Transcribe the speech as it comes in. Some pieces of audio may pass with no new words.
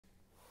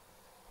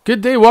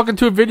Good day, welcome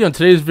to a video. In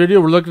today's video,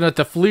 we're looking at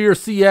the FLIR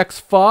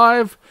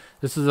CX5.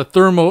 This is a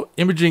thermal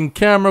imaging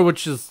camera,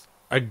 which is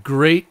a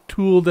great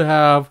tool to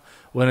have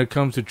when it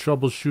comes to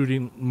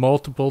troubleshooting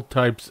multiple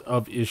types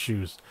of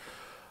issues.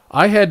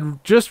 I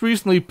had just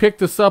recently picked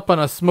this up on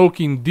a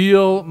smoking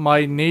deal.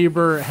 My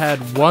neighbor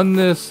had won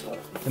this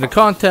in a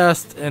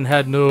contest and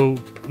had no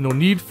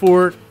need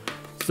for it.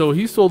 So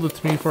he sold it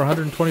to me for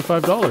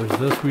 $125.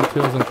 This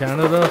retails in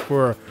Canada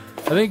for,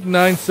 I think,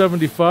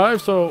 $9.75.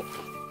 So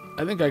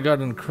I think I got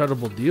an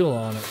incredible deal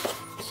on it.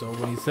 So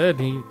when he said,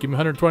 give me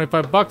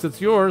 125 bucks, it's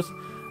yours.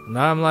 And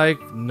I'm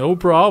like, no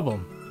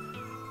problem.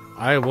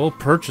 I will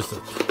purchase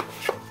it.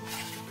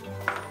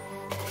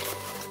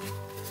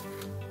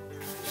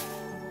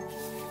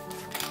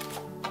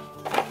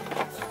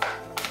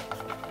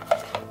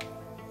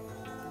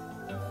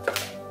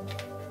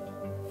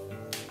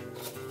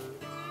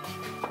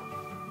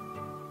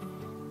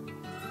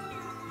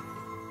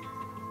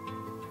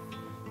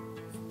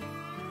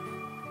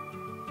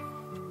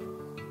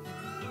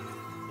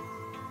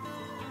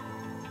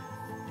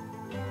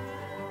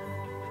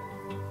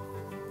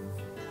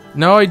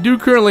 Now I do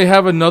currently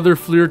have another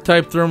FLIR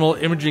type thermal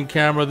imaging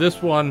camera.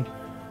 This one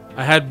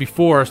I had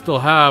before, I still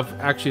have,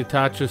 actually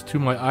attaches to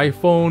my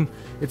iPhone.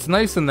 It's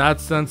nice in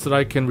that sense that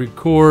I can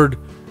record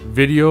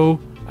video,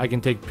 I can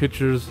take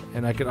pictures,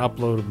 and I can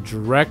upload them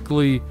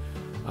directly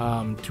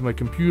to my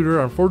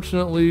computer.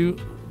 Unfortunately,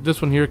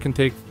 this one here can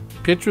take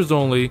pictures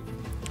only.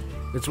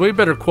 It's way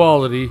better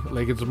quality,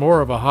 like it's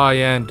more of a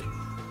high-end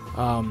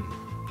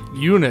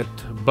unit,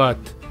 but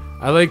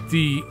I like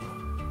the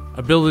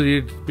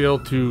ability to be able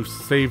to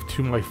save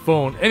to my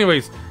phone.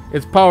 Anyways,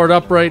 it's powered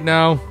up right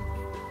now.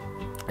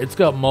 It's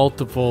got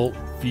multiple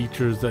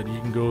features that you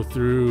can go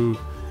through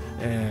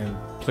and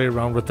play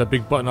around with. That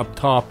big button up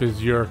top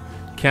is your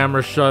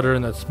camera shutter,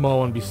 and that small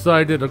one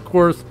beside it, of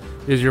course,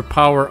 is your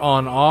power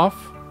on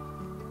off.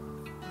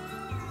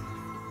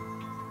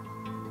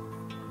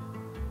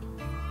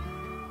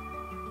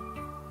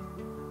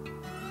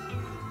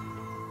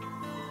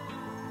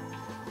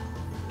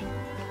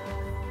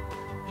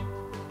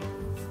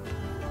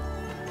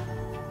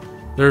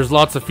 There's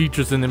lots of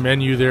features in the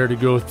menu there to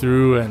go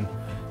through and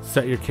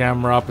set your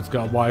camera up. It's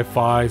got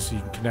Wi-Fi, so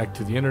you can connect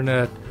to the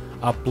internet,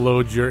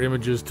 upload your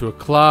images to a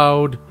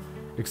cloud,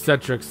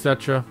 etc.,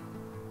 etc.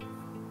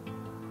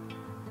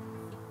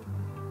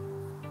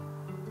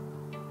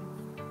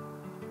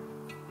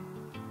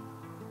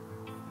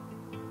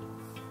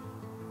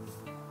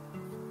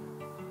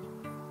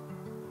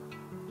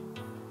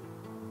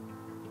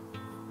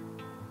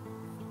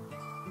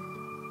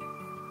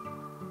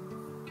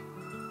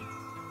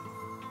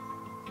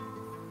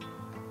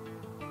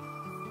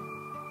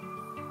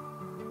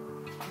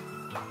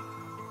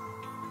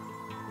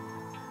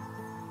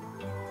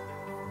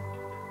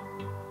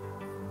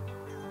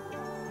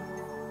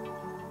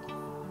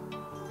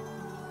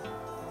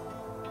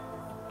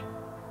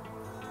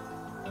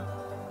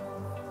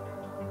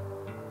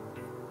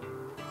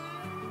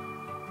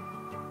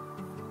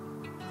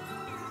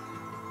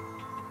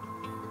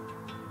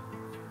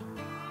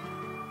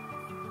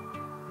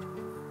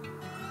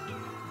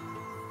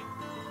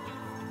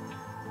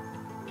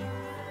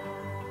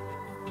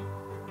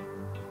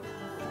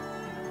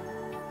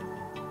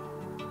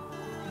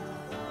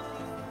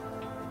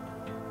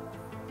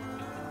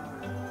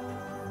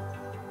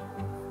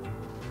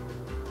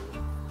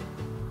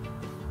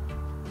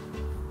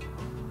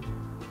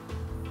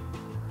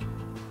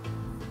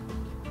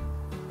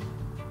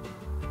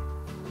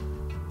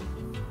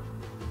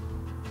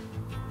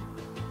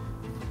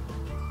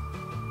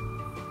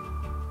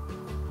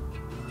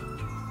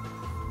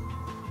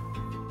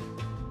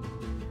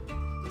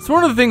 So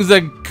one of the things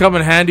that come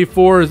in handy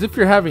for is if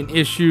you're having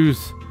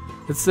issues,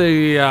 let's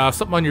say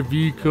something on your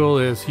vehicle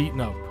is heating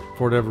up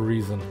for whatever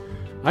reason.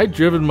 I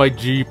driven my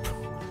Jeep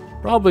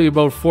probably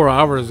about 4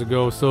 hours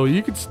ago, so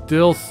you could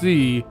still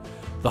see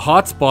the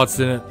hot spots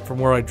in it from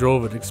where I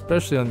drove it,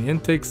 especially on the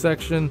intake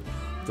section.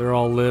 They're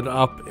all lit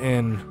up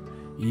in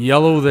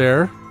yellow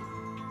there,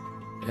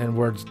 and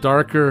where it's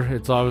darker,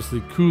 it's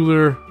obviously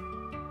cooler.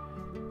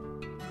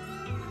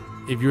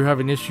 If you're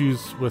having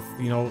issues with,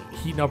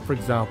 heating up, for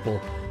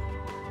example,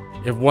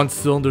 if one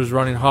cylinder is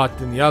running hot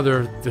than the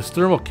other, this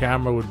thermal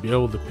camera would be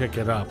able to pick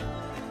it up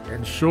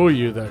and show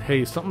you that,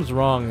 hey, something's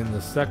wrong in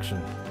this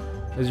section.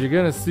 As you're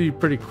going to see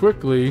pretty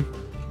quickly,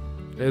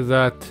 is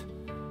that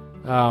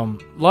a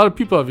lot of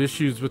people have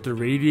issues with the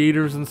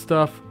radiators and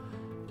stuff,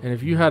 and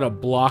if you had a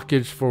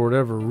blockage for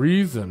whatever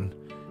reason,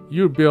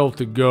 you would be able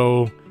to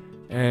go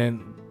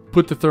and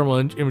put the thermal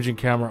imaging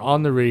camera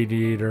on the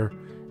radiator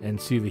and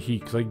see the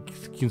heat. Because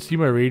you can see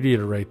my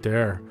radiator right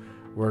there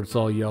where it's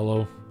all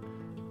yellow.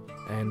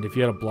 And if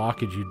you had a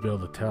blockage, you'd be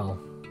able to tell.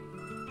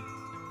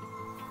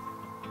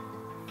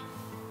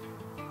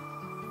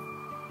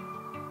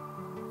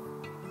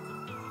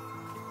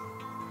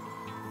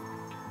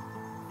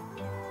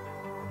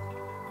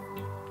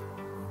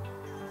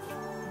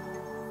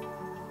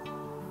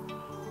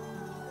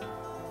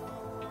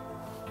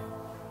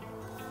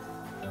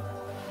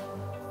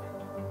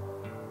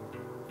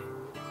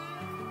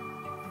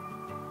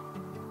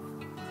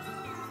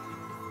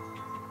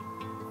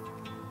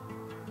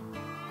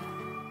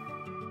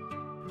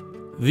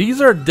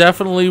 These are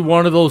definitely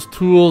one of those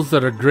tools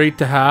that are great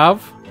to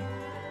have.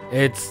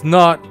 It's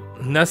not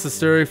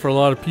necessary for a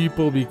lot of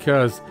people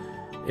because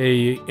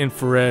a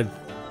infrared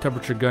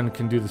temperature gun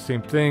can do the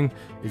same thing.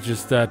 It's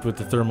just that with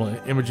the thermal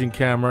imaging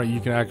camera, you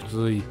can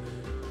actually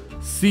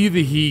see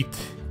the heat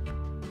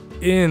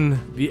in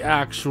the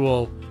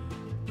actual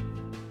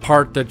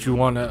part that you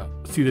want to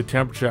see the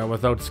temperature at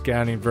without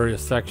scanning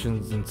various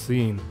sections and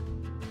seeing.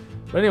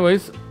 But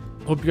anyways,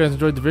 hope you guys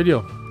enjoyed the video.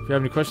 If you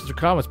have any questions or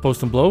comments, post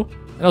them below,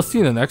 and I'll see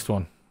you in the next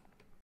one.